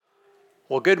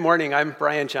Well, good morning. I'm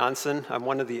Brian Johnson. I'm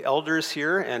one of the elders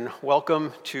here, and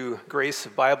welcome to Grace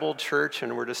Bible Church.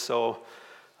 And we're just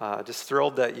just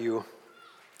thrilled that you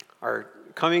are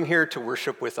coming here to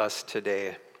worship with us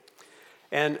today.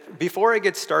 And before I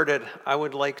get started, I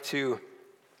would like to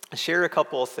share a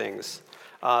couple of things.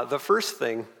 The first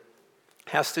thing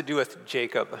has to do with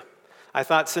Jacob. I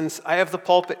thought since I have the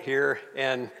pulpit here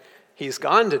and he's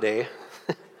gone today,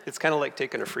 it's kind of like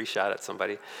taking a free shot at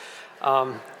somebody.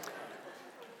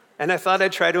 And I thought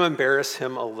I'd try to embarrass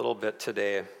him a little bit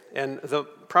today. And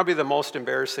probably the most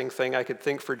embarrassing thing I could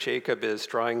think for Jacob is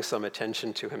drawing some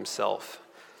attention to himself.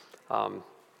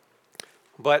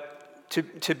 But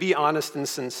to be honest and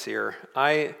sincere,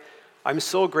 I'm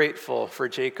so grateful for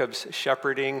Jacob's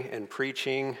shepherding and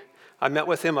preaching. I met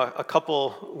with him a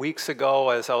couple weeks ago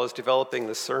as I was developing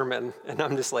the sermon, and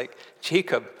I'm just like,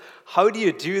 Jacob, how do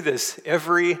you do this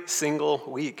every single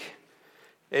week?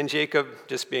 And Jacob,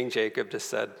 just being Jacob, just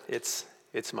said, it's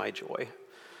my joy.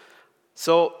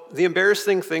 So the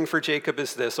embarrassing thing for Jacob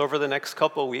is this: over the next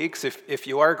couple weeks, if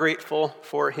you are grateful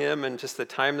for him and just the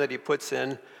time that he puts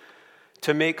in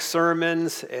to make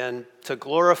sermons and to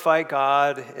glorify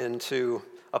God and to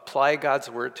apply God's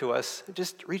word to us,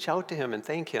 just reach out to him and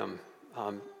thank him.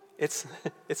 It's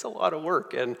a lot of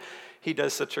work, and he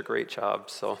does such a great job.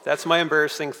 So that's my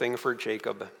embarrassing thing for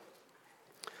Jacob.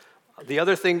 The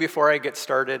other thing before I get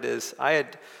started is I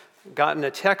had gotten a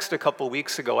text a couple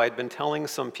weeks ago. I'd been telling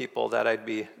some people that I'd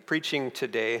be preaching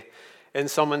today, and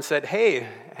someone said, hey,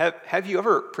 have you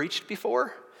ever preached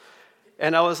before?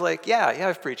 And I was like, yeah,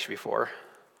 I've preached before.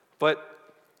 But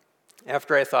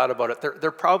after I thought about it, there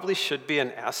probably should be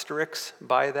an asterisk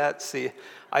by that. See,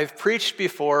 I've preached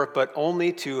before, but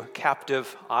only to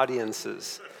captive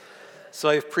audiences. So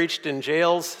I've preached in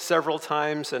jails several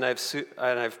times, and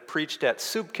I've preached at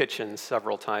soup kitchens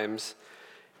several times.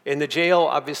 In the jail,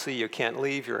 obviously, you can't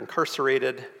leave. You're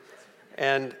incarcerated.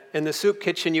 And in the soup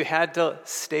kitchen, you had to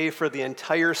stay for the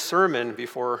entire sermon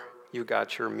before you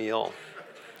got your meal.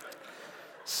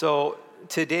 So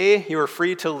today, you are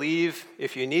free to leave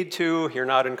if you need to. You're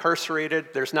not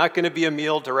incarcerated. There's not going to be a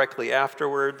meal directly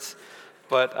afterwards,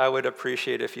 but I would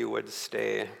appreciate if you would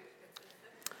stay.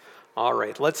 All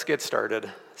right, let's get started.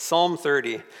 Psalm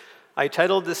 30. I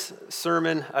titled this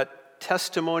sermon, A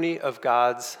Testimony of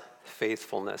God's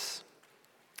Faithfulness.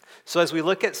 So as we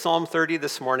look at Psalm 30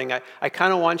 this morning, I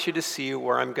kind of want you to see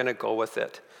where I'm going to go with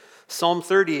it. Psalm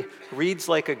 30 reads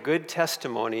like a good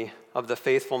testimony of the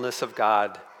faithfulness of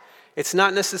God. It's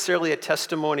not necessarily a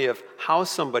testimony of how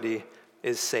somebody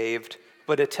is saved,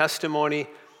 but a testimony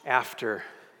after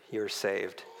you're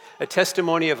saved. A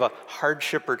testimony of a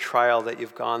hardship or trial that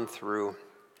you've gone through.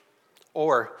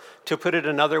 Or, to put it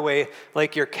another way,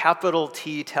 like your capital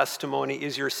T testimony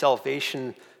is your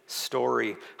salvation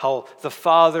story. How the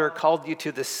Father called you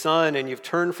to the Son and you've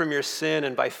turned from your sin,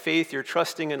 and by faith you're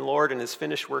trusting in Lord and his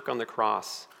finished work on the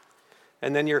cross.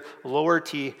 And then your lower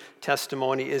T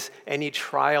testimony is any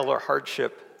trial or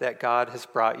hardship that God has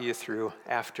brought you through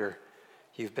after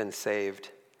you've been saved.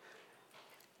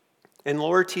 And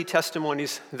lower T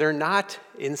testimonies, they're not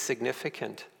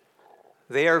insignificant.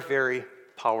 They are very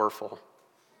powerful.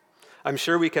 I'm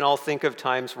sure we can all think of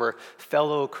times where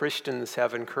fellow Christians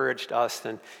have encouraged us,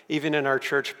 and even in our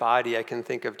church body, I can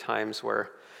think of times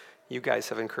where you guys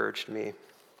have encouraged me.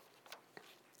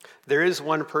 There is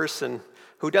one person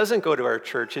who doesn't go to our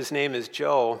church. His name is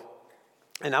Joe,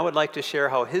 and I would like to share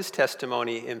how his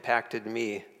testimony impacted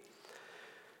me.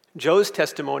 Joe's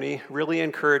testimony really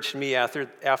encouraged me after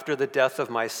the death of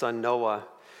my son Noah.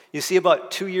 You see,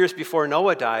 about 2 years before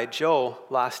Noah died, Joe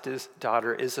lost his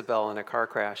daughter Isabel in a car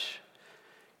crash.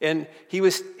 And he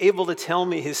was able to tell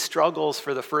me his struggles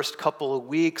for the first couple of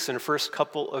weeks and first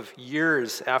couple of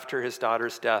years after his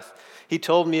daughter's death. He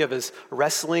told me of his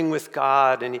wrestling with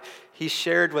God, and he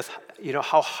shared with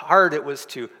how hard it was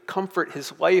to comfort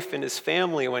his wife and his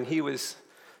family when he was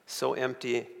so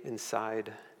empty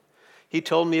inside. He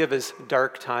told me of his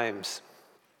dark times.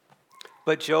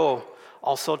 But Joe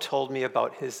also told me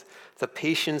about the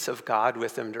patience of God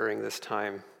with him during this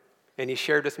time. And he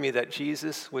shared with me that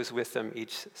Jesus was with him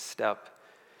each step.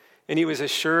 And he was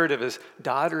assured of his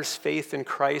daughter's faith in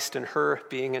Christ and her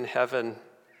being in heaven.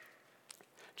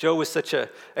 Joe was such a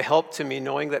help to me,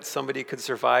 knowing that somebody could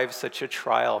survive such a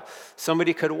trial.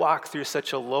 Somebody could walk through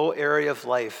such a low area of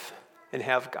life and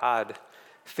have God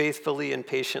faithfully and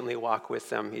patiently walk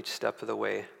with them each step of the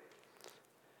way.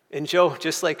 And Joe,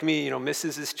 just like me,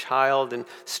 misses his child and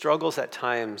struggles at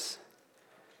times,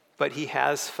 but he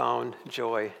has found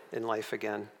joy in life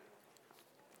again.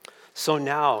 So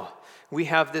now we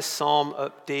have this Psalm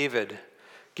of David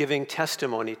giving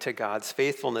testimony to God's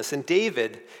faithfulness. And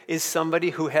David is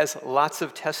somebody who has lots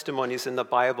of testimonies in the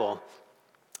Bible.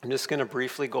 I'm just going to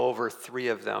briefly go over 3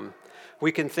 of them.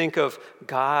 We can think of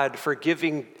God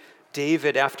forgiving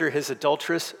David after his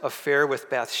adulterous affair with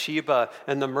Bathsheba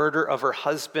and the murder of her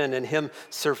husband and him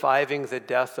surviving the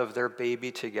death of their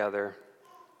baby together.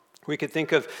 We could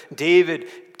think of David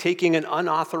taking an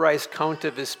unauthorized count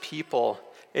of his people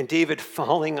and David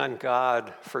falling on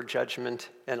God for judgment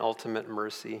and ultimate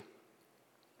mercy.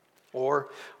 Or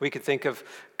we could think of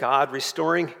God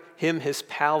restoring him his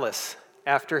palace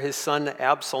after his son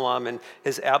Absalom and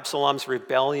his Absalom's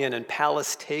rebellion and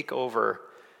palace takeover,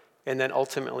 and then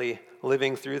ultimately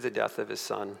living through the death of his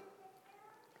son.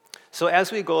 So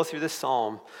as we go through this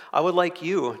psalm, I would like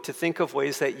you to think of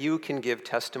ways that you can give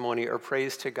testimony or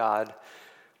praise to God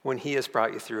when he has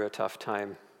brought you through a tough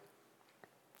time.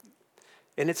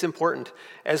 And it's important,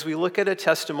 as we look at a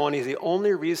testimony, the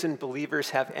only reason believers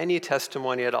have any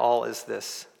testimony at all is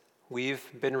this: we've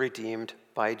been redeemed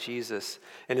by Jesus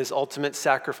and his ultimate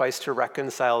sacrifice to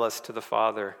reconcile us to the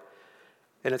Father.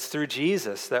 And it's through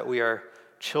Jesus that we are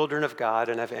children of God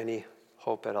and have any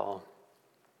hope at all.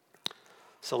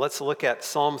 So let's look at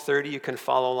Psalm 30. You can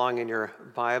follow along in your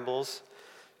Bibles.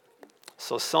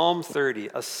 So Psalm 30,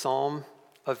 a psalm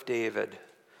of David,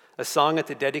 a song at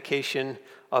the dedication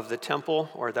of the temple,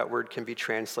 or that word can be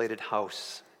translated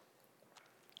house.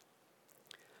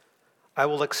 I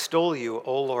will extol you,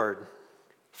 O Lord,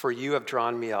 for you have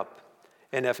drawn me up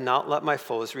and have not let my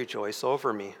foes rejoice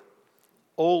over me.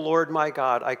 O Lord my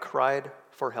God, I cried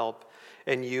for help,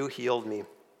 and you healed me.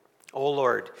 O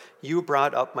Lord, you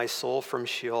brought up my soul from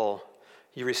Sheol.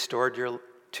 You restored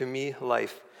to me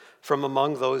life from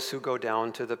among those who go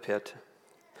down to the pit.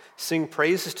 Sing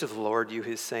praises to the Lord, you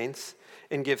his saints,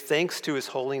 and give thanks to his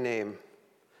holy name.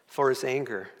 For his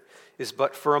anger is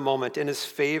but for a moment, and his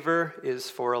favor is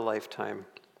for a lifetime.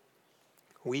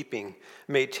 Weeping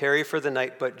may tarry for the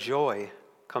night, but joy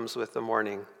comes with the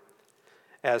morning.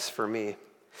 As for me,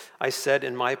 I said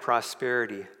in my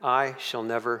prosperity, I shall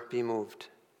never be moved.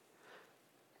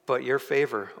 But your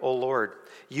favor, O Lord,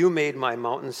 you made my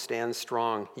mountains stand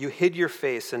strong. You hid your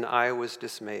face, and I was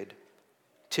dismayed.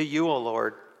 To you, O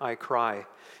Lord, I cry,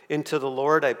 and to the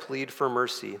Lord I plead for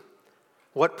mercy.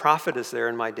 What profit is there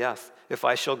in my death? If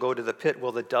I shall go to the pit,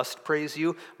 will the dust praise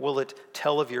you? Will it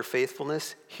tell of your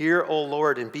faithfulness? Hear, O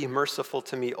Lord, and be merciful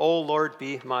to me. O Lord,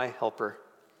 be my helper.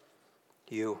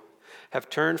 You have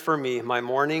turned for me my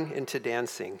mourning into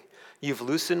dancing. You've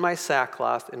loosened my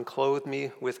sackcloth and clothed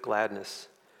me with gladness,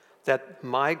 that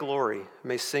my glory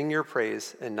may sing your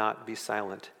praise and not be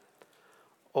silent.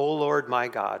 O Lord, my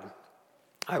God,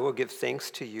 I will give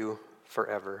thanks to you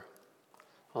forever.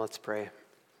 Well, let's pray.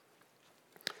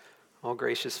 Oh,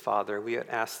 gracious Father, we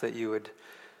ask that you would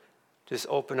just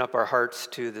open up our hearts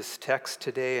to this text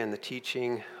today and the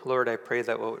teaching. Lord, I pray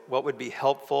that what would be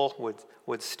helpful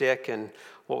would stick, and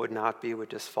what would not be would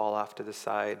just fall off to the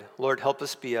side. Lord, help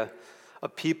us be a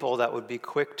people that would be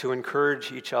quick to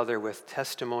encourage each other with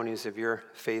testimonies of your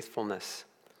faithfulness.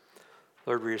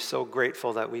 Lord, we are so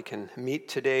grateful that we can meet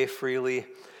today freely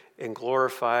and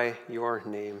glorify your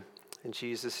name. In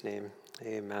Jesus' name,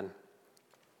 amen.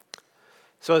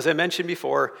 So as I mentioned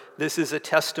before, this is a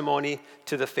testimony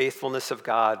to the faithfulness of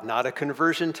God, not a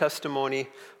conversion testimony,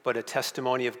 but a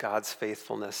testimony of God's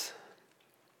faithfulness.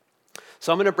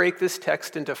 So I'm going to break this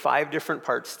text into 5 different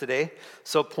parts today.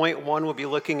 So point 1, we'll be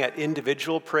looking at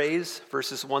individual praise,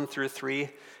 verses 1 through 3,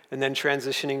 and then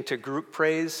transitioning to group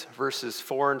praise, verses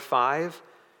 4 and 5,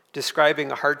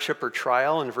 describing a hardship or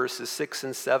trial in verses 6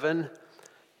 and 7,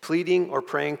 pleading or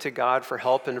praying to God for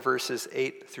help in verses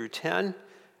 8 through 10,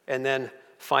 and then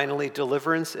finally,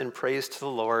 deliverance and praise to the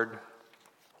Lord,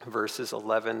 verses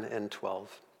 11 and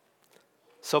 12.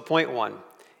 So point 1,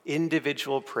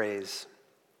 individual praise.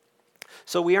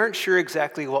 So we aren't sure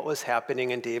exactly what was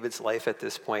happening in David's life at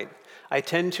this point. I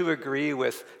tend to agree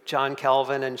with John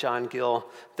Calvin and John Gill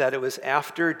that it was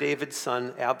after David's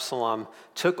son Absalom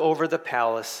took over the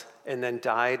palace and then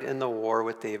died in the war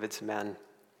with David's men.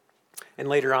 And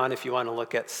later on, if you want to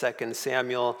look at 2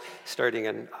 Samuel, starting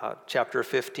in chapter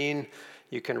 15,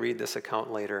 you can read this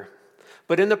account later.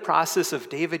 But in the process of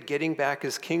David getting back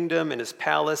his kingdom and his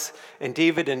palace, and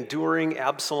David enduring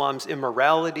Absalom's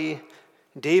immorality,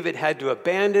 David had to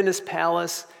abandon his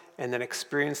palace and then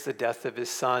experience the death of his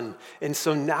son. And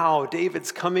so now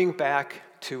David's coming back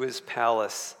to his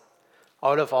palace.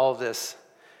 Out of all this,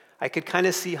 I could kind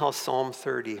of see how Psalm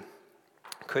 30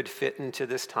 could fit into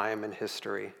this time in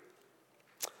history.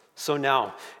 So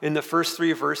now, in the first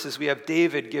 3 verses, we have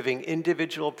David giving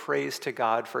individual praise to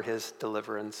God for his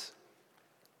deliverance.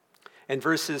 And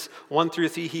verses 1 through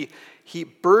 3, he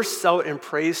bursts out in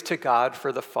praise to God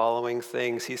for the following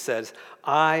things. He says,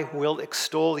 I will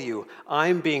extol you.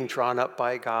 I'm being drawn up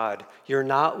by God. You're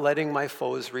not letting my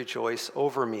foes rejoice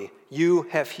over me. You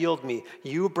have healed me.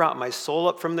 You brought my soul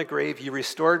up from the grave. You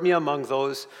restored me among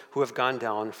those who have gone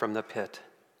down from the pit.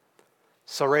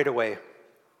 So right away,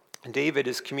 David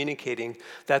is communicating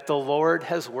that the Lord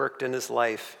has worked in his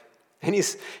life. And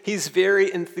he's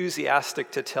very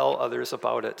enthusiastic to tell others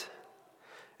about it.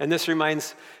 And this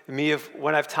reminds me of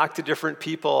when I've talked to different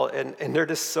people, and they're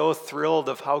just so thrilled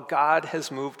of how God has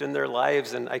moved in their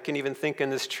lives. And I can even think in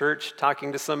this church,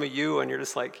 talking to some of you, and you're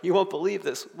just like, you won't believe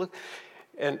this. Look.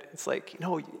 And it's like,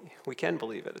 we can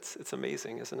believe it. It's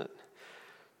amazing, isn't it?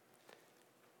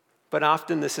 But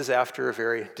often this is after a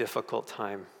very difficult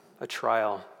time, a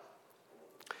trial.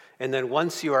 And then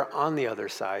once you are on the other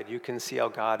side, you can see how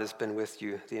God has been with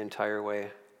you the entire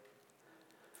way.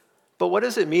 But what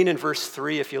does it mean in verse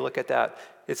 3 if you look at that?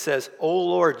 It says, O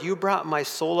Lord, you brought my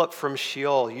soul up from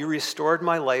Sheol. You restored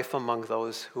my life among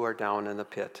those who are down in the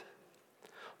pit.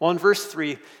 Well, in verse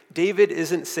 3, David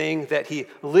isn't saying that he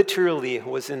literally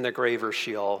was in the grave or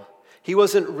Sheol. He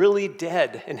wasn't really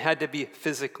dead and had to be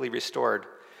physically restored.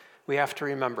 We have to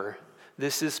remember,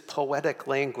 this is poetic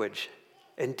language,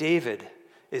 and David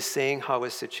is saying how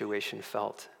his situation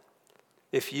felt.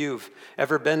 If you've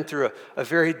ever been through a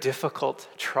very difficult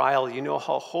trial, you know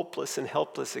how hopeless and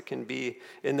helpless it can be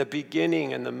in the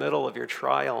beginning and the middle of your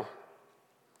trial.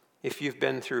 If you've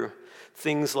been through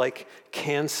things like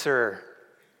cancer,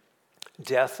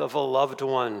 death of a loved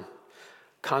one,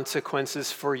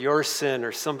 consequences for your sin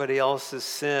or somebody else's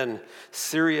sin,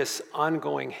 serious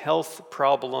ongoing health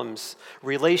problems,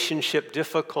 relationship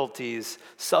difficulties,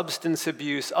 substance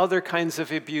abuse, other kinds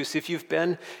of abuse. If you've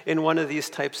been in one of these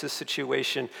types of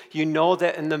situation, you know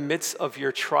that in the midst of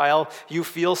your trial, you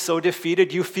feel so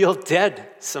defeated, you feel dead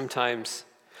sometimes.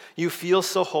 You feel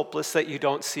so hopeless that you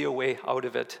don't see a way out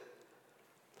of it.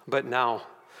 But now,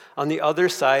 on the other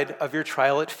side of your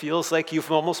trial, it feels like you've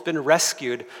almost been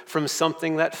rescued from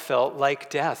something that felt like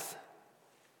death.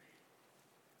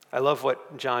 I love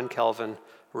what John Calvin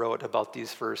wrote about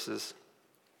these verses.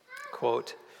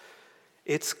 Quote,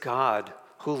 it's God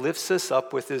who lifts us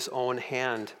up with his own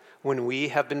hand when we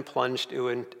have been plunged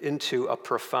into a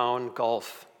profound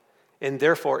gulf. And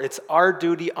therefore, it's our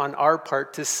duty on our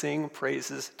part to sing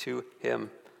praises to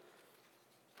him.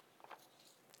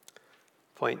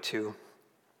 Point 2.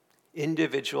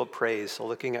 Individual praise, so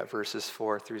looking at verses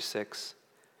 4 through 6.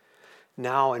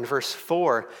 Now, in verse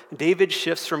 4, David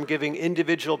shifts from giving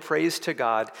individual praise to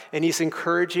God, and he's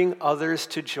encouraging others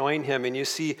to join him. And you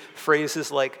see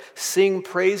phrases like, sing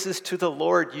praises to the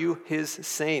Lord, you his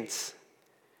saints.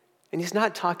 And he's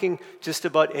not talking just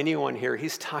about anyone here.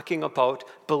 He's talking about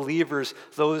believers,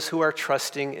 those who are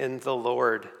trusting in the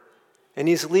Lord. And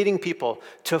he's leading people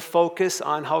to focus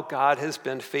on how God has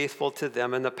been faithful to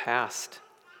them in the past.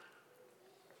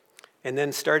 And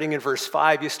then starting in verse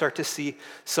 5, you start to see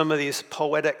some of these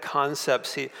poetic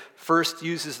concepts. He first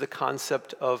uses the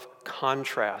concept of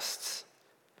contrasts.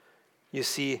 You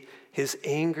see, his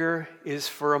anger is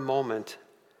for a moment,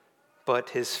 but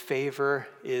his favor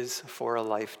is for a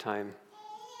lifetime.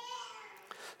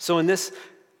 So in this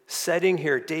setting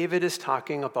here, David is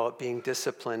talking about being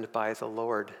disciplined by the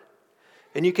Lord.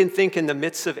 And you can think in the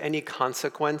midst of any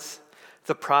consequence,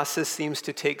 the process seems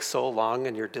to take so long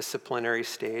in your disciplinary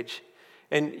stage.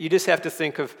 And you just have to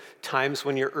think of times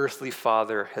when your earthly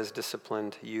father has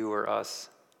disciplined you or us.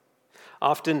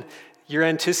 Often, your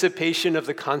anticipation of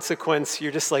the consequence,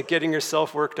 you're just like getting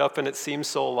yourself worked up and it seems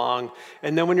so long.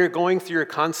 And then when you're going through your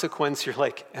consequence, you're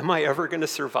like, am I ever going to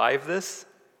survive this?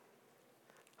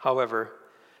 However,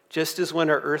 just as when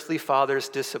our earthly fathers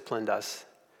disciplined us,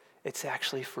 it's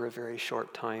actually for a very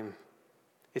short time.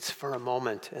 It's for a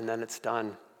moment and then it's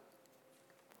done.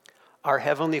 Our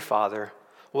Heavenly Father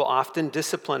will often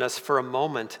discipline us for a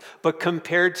moment, but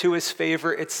compared to his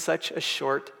favor, it's such a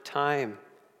short time.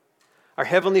 Our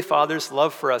Heavenly Father's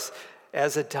love for us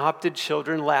as adopted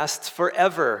children lasts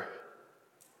forever.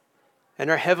 And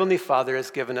our Heavenly Father has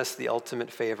given us the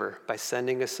ultimate favor by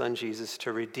sending his Son Jesus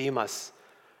to redeem us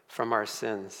from our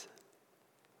sins.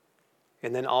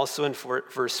 And then also in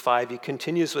verse 5, he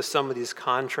continues with some of these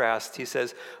contrasts. He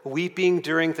says, weeping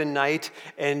during the night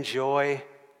and joy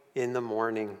in the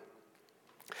morning.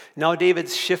 Now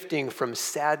David's shifting from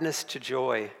sadness to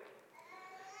joy.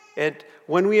 And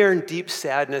when we are in deep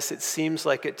sadness, it seems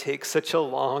like it takes such a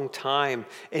long time.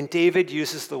 And David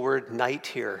uses the word night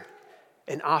here.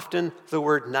 And often the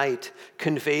word night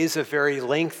conveys a very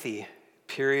lengthy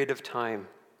period of time.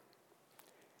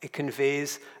 It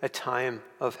conveys a time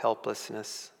of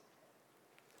helplessness.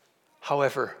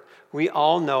 However, we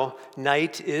all know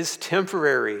night is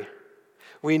temporary.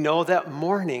 We know that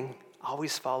morning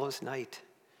always follows night.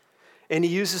 And he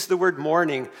uses the word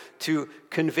morning to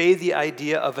convey the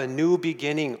idea of a new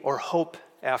beginning or hope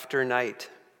after night.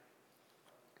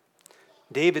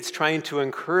 David's trying to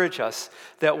encourage us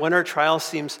that when our trial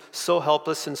seems so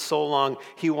helpless and so long,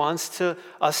 he wants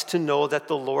us to know that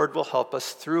the Lord will help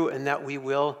us through and that we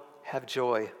will have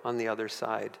joy on the other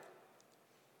side.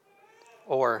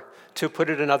 Or, to put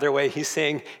it another way, he's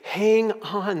saying, hang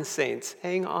on, saints,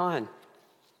 hang on.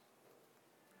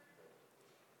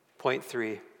 Point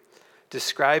 3,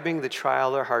 describing the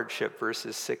trial or hardship,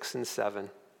 verses 6 and 7.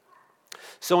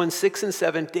 So in 6 and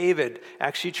 7, David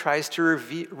actually tries to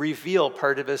reveal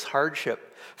part of his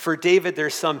hardship. For David,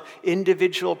 there's some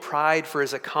individual pride for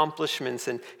his accomplishments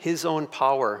and his own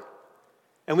power.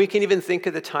 And we can even think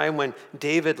of the time when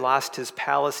David lost his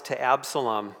palace to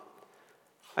Absalom.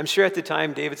 I'm sure at the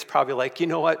time, David's probably like, you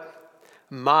know what?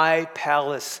 My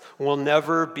palace will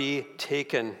never be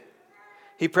taken.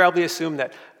 He probably assumed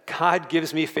that God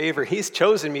gives me favor. He's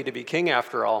chosen me to be king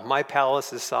after all. My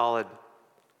palace is solid.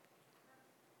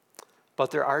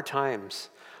 But there are times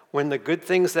when the good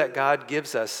things that God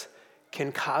gives us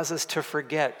can cause us to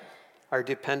forget our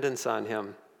dependence on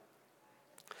him.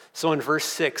 So in verse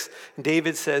 6,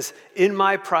 David says, in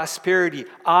my prosperity,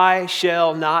 I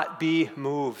shall not be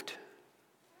moved.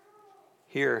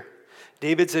 Here,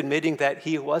 David's admitting that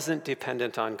he wasn't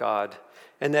dependent on God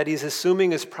and that he's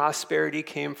assuming his prosperity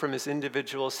came from his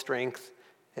individual strength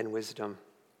and wisdom.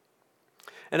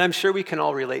 And I'm sure we can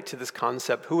all relate to this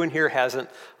concept. Who in here hasn't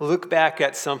looked back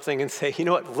at something and say, you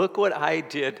know what, look what I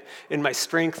did in my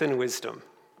strength and wisdom.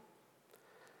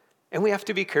 And we have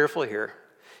to be careful here.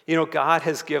 You know, God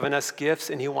has given us gifts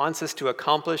and he wants us to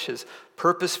accomplish his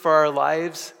purpose for our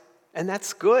lives, and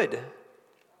that's good.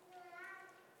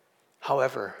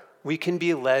 However, we can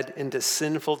be led into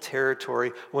sinful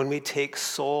territory when we take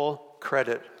sole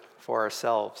credit for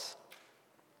ourselves.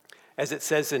 As it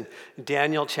says in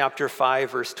Daniel chapter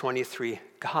 5, verse 23,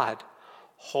 God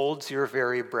holds your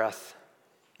very breath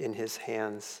in his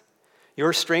hands.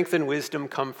 Your strength and wisdom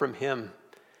come from him,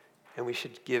 and we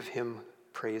should give him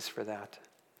praise for that.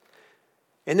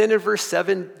 And then in verse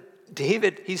 7,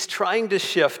 David, he's trying to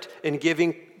shift in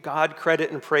giving God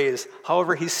credit and praise.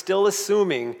 However, he's still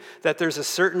assuming that there's a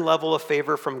certain level of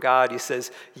favor from God. He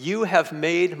says, you have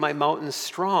made my mountains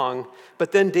strong.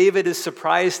 But then David is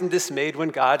surprised and dismayed when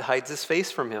God hides his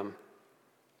face from him.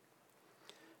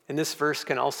 And this verse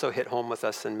can also hit home with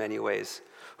us in many ways.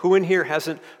 Who in here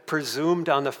hasn't presumed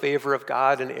on the favor of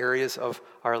God in areas of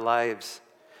our lives?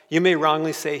 You may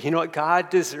wrongly say, you know what, God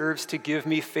deserves to give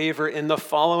me favor in the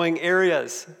following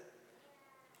areas.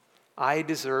 I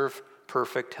deserve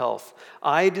perfect health.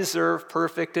 I deserve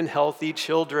perfect and healthy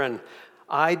children.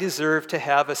 I deserve to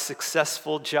have a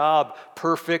successful job,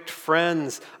 perfect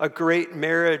friends, a great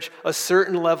marriage, a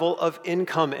certain level of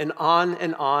income, and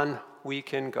on we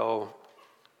can go.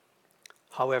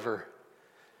 However,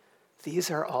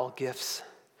 these are all gifts,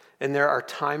 and there are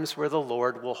times where the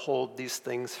Lord will hold these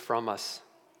things from us.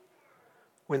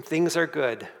 When things are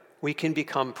good, we can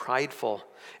become prideful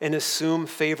and assume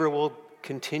favor will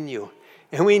continue.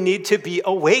 And we need to be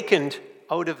awakened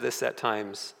out of this at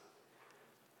times.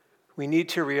 We need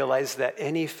to realize that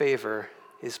any favor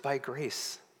is by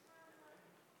grace.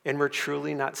 And we're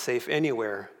truly not safe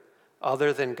anywhere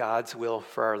other than God's will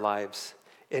for our lives.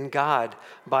 And God,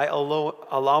 by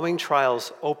allowing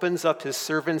trials, opens up his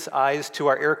servant's eyes to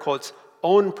our, air quotes,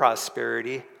 own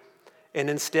prosperity, and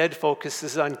instead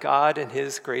focuses on God and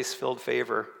his grace-filled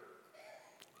favor.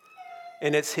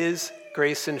 And it's his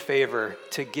grace and favor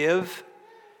to give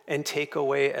and take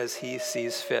away as he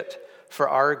sees fit for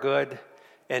our good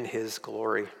and his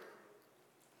glory.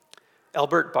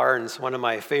 Albert Barnes, one of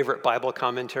my favorite Bible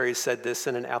commentaries, said this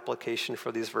in an application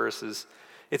for these verses.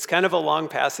 It's kind of a long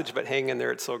passage, but hang in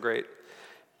there, it's so great.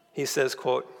 He says,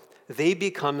 quote, they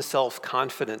become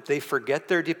self-confident. They forget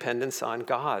their dependence on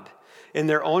God. In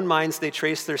their own minds, they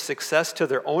trace their success to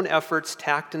their own efforts,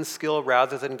 tact, and skill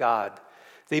rather than God.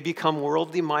 They become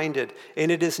worldly minded,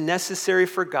 and it is necessary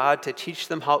for God to teach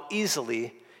them how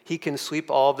easily he can sweep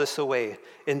all of this away,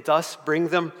 and thus bring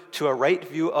them to a right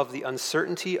view of the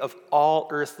uncertainty of all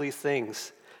earthly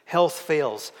things. Health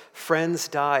fails, friends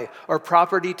die, or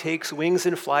property takes wings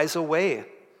and flies away.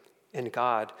 And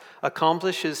God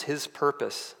accomplishes his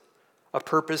purpose, a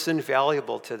purpose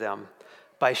invaluable to them,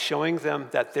 by showing them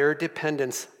that their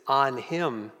dependence on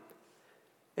him,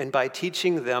 and by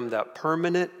teaching them that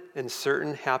permanent and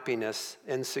certain happiness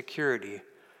and security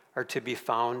are to be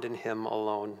found in him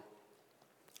alone.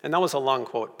 And that was a long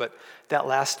quote, but that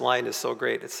last line is so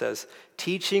great. It says,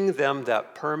 teaching them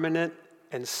that permanent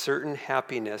and certain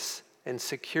happiness and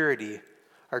security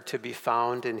are to be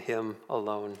found in him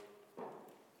alone.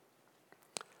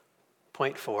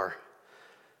 Point 4,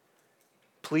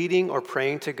 pleading or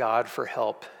praying to God for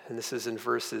help. And this is in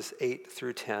verses 8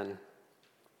 through 10.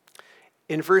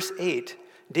 In verse 8,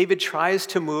 David tries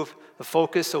to move the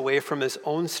focus away from his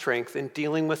own strength in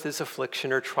dealing with his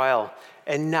affliction or trial.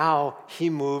 And now he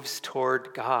moves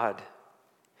toward God.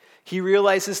 He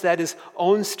realizes that his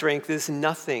own strength is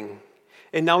nothing.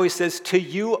 And now he says, to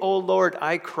you, O Lord,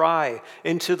 I cry,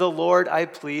 and to the Lord I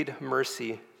plead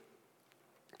mercy.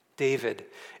 David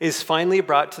is finally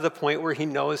brought to the point where he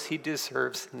knows he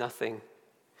deserves nothing.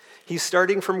 He's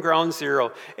starting from ground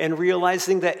zero and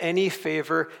realizing that any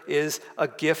favor is a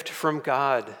gift from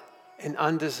God, an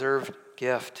undeserved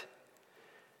gift.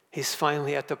 He's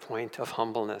finally at the point of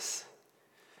humbleness.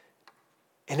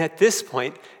 And at this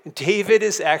point, David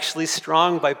is actually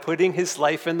strong by putting his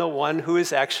life in the one who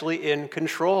is actually in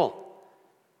control.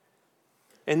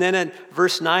 And then in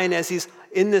verse 9, as he's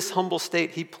in this humble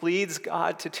state, he pleads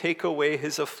God to take away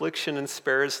his affliction and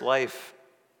spare his life.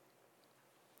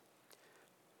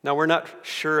 Now, we're not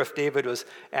sure if David was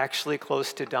actually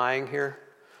close to dying here,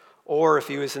 or if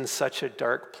he was in such a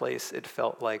dark place it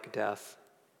felt like death.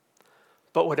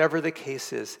 But whatever the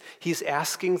case is, he's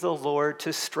asking the Lord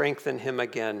to strengthen him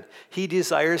again. He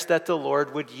desires that the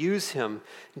Lord would use him.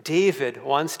 David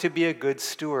wants to be a good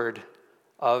steward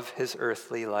of his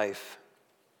earthly life.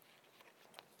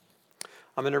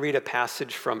 I'm going to read a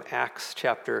passage from Acts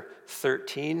chapter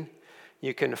 13.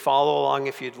 You can follow along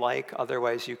if you'd like,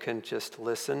 otherwise you can just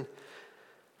listen.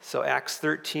 So Acts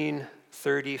 13,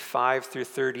 35 through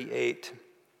 38.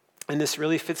 And this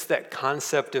really fits that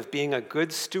concept of being a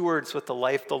good stewards with the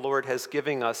life the Lord has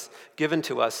given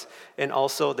to us, and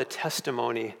also the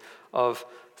testimony of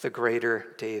the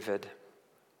greater David.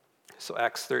 So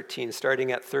Acts 13,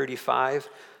 starting at 35.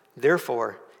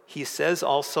 Therefore, he says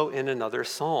also in another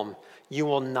psalm, you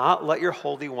will not let your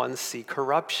Holy One see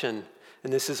corruption.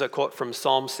 And this is a quote from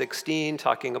Psalm 16,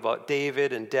 talking about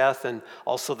David and death and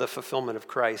also the fulfillment of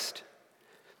Christ.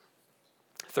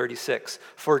 36,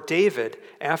 for David,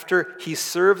 after he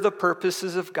served the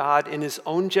purposes of God in his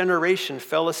own generation,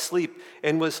 fell asleep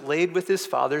and was laid with his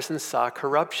fathers and saw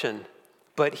corruption.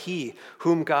 But he,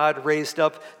 whom God raised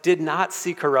up, did not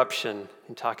see corruption.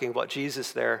 And talking about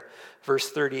Jesus there, verse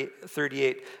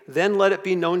 38, then let it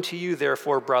be known to you,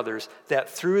 therefore, brothers, that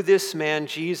through this man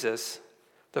Jesus,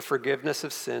 the forgiveness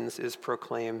of sins is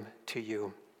proclaimed to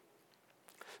you.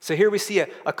 So here we see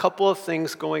a couple of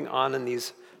things going on in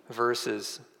these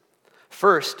verses.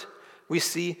 First, we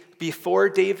see before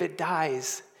David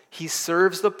dies, he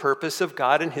serves the purpose of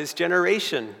God in his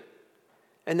generation.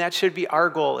 And that should be our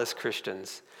goal as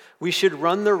Christians. We should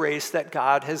run the race that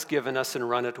God has given us and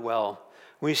run it well.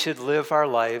 We should live our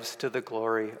lives to the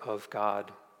glory of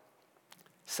God.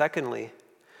 Secondly,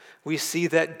 we see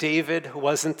that David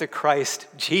wasn't the Christ,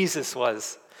 Jesus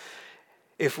was.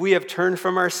 If we have turned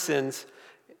from our sins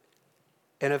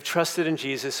and have trusted in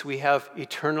Jesus, we have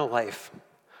eternal life,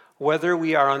 whether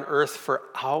we are on earth for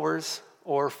hours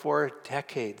or for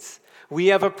decades. We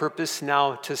have a purpose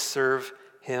now to serve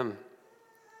him.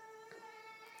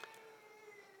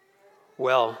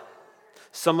 Well,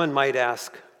 someone might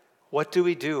ask, what do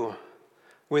we do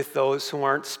with those who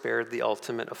aren't spared the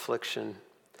ultimate affliction?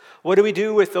 What do we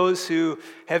do with those who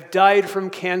have died from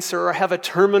cancer or have a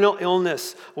terminal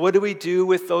illness? What do we do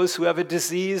with those who have a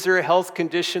disease or a health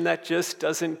condition that just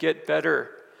doesn't get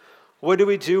better? What do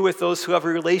we do with those who have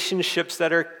relationships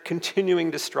that are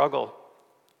continuing to struggle?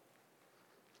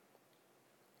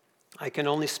 I can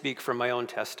only speak from my own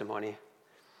testimony.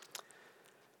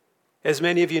 As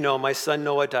many of you know, my son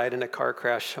Noah died in a car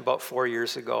crash about 4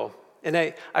 years ago. And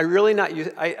I really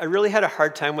had a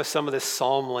hard time with some of this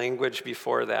psalm language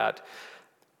before that.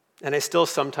 And I still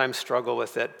sometimes struggle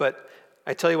with it. But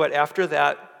I tell you what, after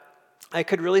that, I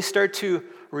could really start to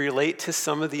relate to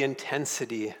some of the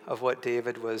intensity of what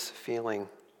David was feeling.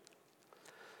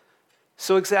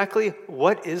 So exactly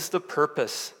what is the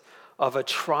purpose of a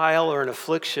trial or an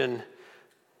affliction,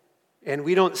 and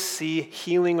we don't see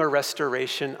healing or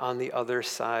restoration on the other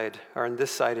side, or on this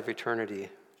side of eternity?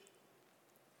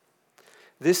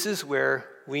 This is where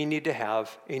we need to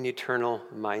have an eternal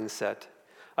mindset.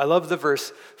 I love the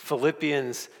verse,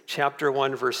 Philippians chapter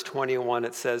 1, verse 21.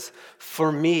 It says,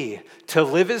 for me, to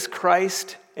live is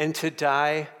Christ, and to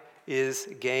die is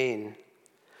gain.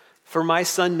 For my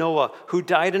son Noah, who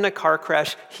died in a car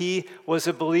crash, he was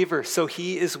a believer, so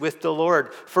he is with the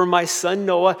Lord. For my son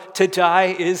Noah, to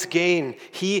die is gain.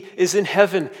 He is in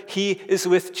heaven. He is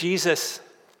with Jesus.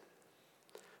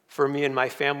 for me and my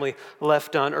family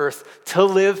left on earth. To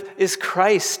live is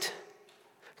Christ.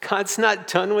 God's not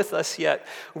done with us yet.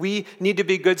 We need to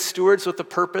be good stewards with the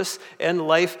purpose and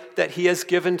life that he has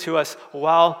given to us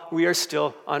while we are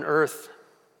still on earth.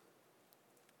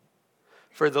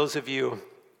 For those of you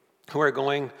who are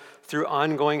going through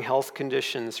ongoing health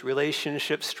conditions,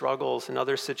 relationship struggles, and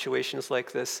other situations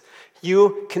like this,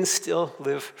 you can still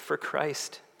live for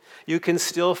Christ. You can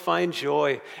still find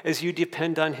joy as you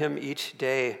depend on him each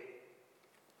day.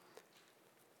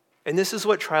 And this is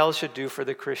what trials should do for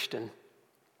the Christian.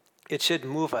 It should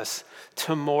move us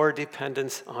to more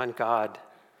dependence on God,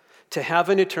 to have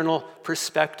an eternal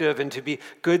perspective and to be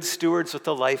good stewards with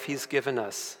the life he's given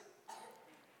us.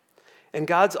 And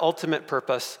God's ultimate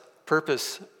purpose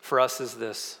for us is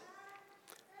this: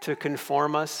 to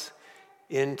conform us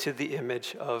into the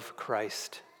image of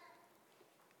Christ.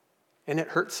 And it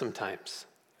hurts sometimes.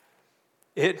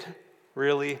 It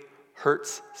really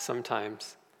hurts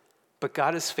sometimes. But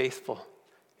God is faithful,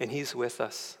 and he's with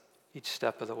us each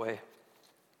step of the way.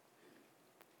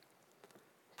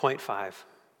 Point 5,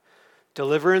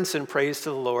 deliverance and praise to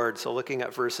the Lord. So looking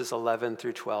at verses 11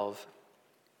 through 12.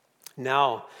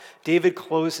 Now, David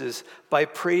closes by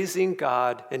praising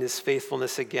God and his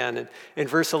faithfulness again. And in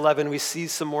verse 11, we see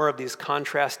some more of these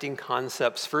contrasting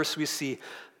concepts. First, we see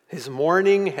his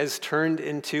mourning has turned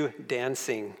into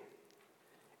dancing.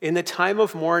 In the time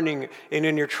of mourning and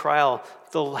in your trial,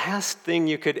 the last thing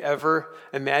you could ever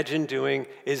imagine doing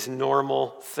is normal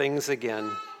things again.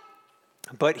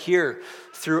 But here,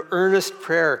 through earnest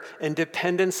prayer and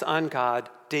dependence on God,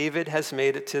 David has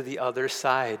made it to the other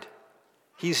side.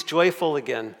 He's joyful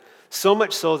again, so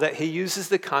much so that he uses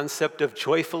the concept of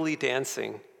joyfully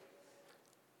dancing.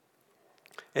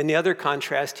 And the other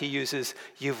contrast he uses,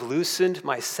 you've loosened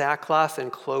my sackcloth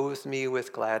and clothed me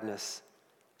with gladness.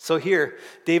 So here,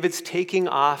 David's taking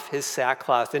off his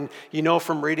sackcloth. And you know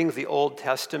from reading the Old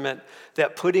Testament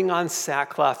that putting on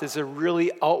sackcloth is a really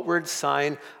outward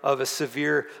sign of a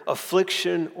severe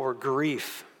affliction or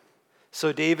grief.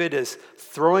 So David is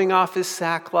throwing off his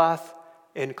sackcloth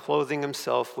and clothing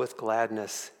himself with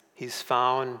gladness. He's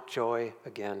found joy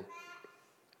again.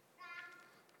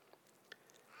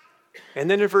 And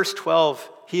then in verse 12,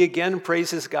 he again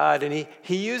praises God, and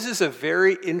he uses a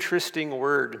very interesting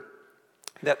word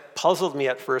that puzzled me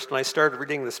at first when I started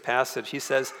reading this passage. He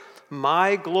says,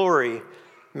 my glory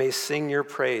may sing your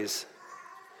praise.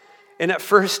 And at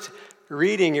first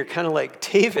reading, you're kind of like,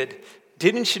 David,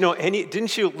 didn't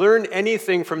you learn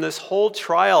anything from this whole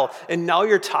trial? And now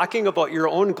you're talking about your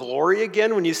own glory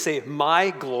again when you say,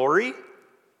 my glory?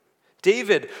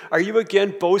 David, are you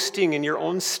again boasting in your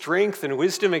own strength and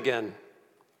wisdom again?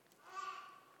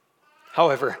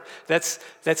 However,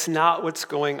 that's not what's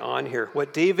going on here.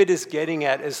 What David is getting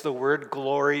at is the word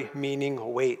glory,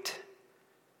 meaning weight.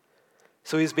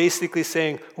 So he's basically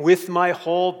saying, with my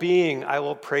whole being, I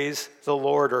will praise the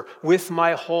Lord, or with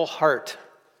my whole heart,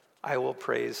 I will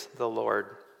praise the Lord.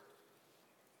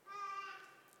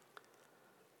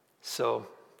 So,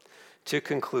 to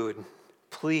conclude,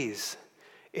 please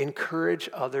encourage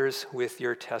others with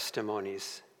your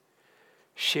testimonies.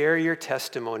 Share your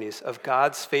testimonies of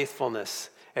God's faithfulness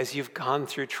as you've gone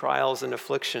through trials and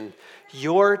affliction.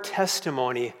 Your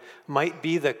testimony might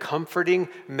be the comforting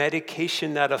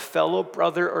medication that a fellow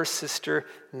brother or sister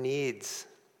needs.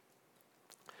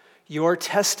 Your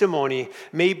testimony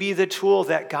may be the tool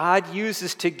that God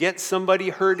uses to get somebody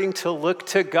hurting to look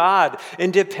to God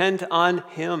and depend on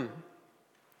him.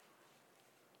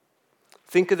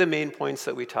 Think of the main points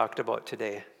that we talked about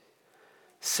today.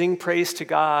 Sing praise to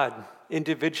God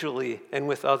individually and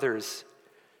with others.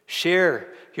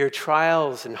 Share your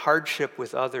trials and hardship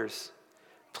with others.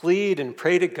 Plead and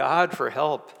pray to God for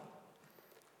help.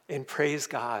 And praise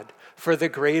God for the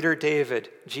greater David,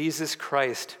 Jesus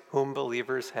Christ, whom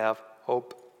believers have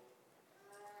hope.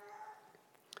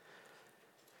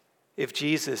 If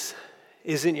Jesus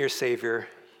isn't your Savior,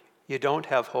 you don't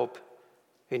have hope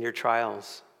in your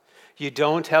trials. You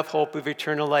don't have hope of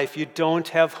eternal life. You don't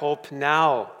have hope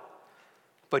now,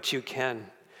 but you can.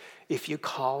 If you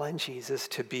call on Jesus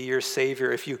to be your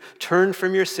Savior, if you turn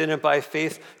from your sin and by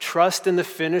faith trust in the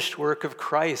finished work of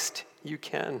Christ, you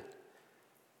can.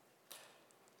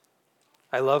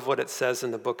 I love what it says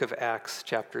in the book of Acts,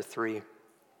 chapter 3.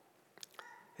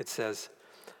 It says,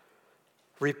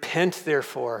 repent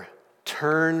therefore,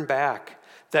 turn back,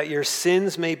 that your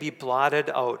sins may be blotted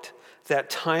out, that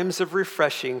times of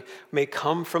refreshing may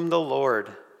come from the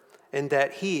Lord, and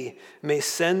that he may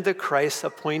send the Christ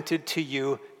appointed to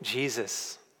you,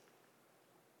 Jesus.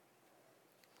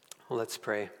 Let's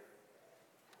pray.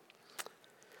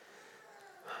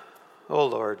 Oh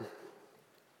Lord,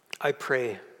 I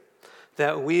pray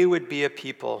that we would be a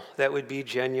people that would be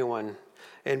genuine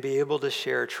and be able to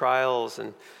share trials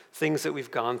and things that we've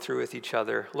gone through with each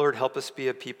other. Lord, help us be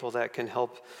a people that can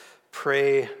help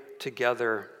pray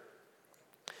together.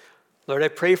 Lord, I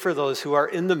pray for those who are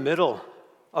in the middle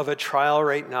of a trial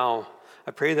right now.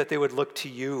 I pray that they would look to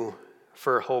you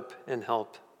for hope and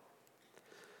help.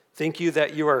 Thank you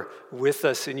that you are with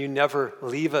us and you never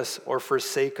leave us or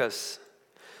forsake us.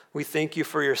 We thank you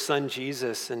for your son,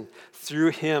 Jesus, and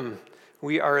through him,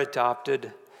 we are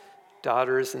adopted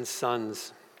daughters and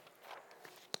sons.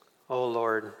 Oh,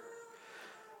 Lord,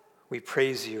 we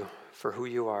praise you for who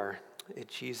you are. In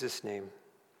Jesus' name,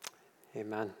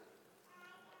 amen.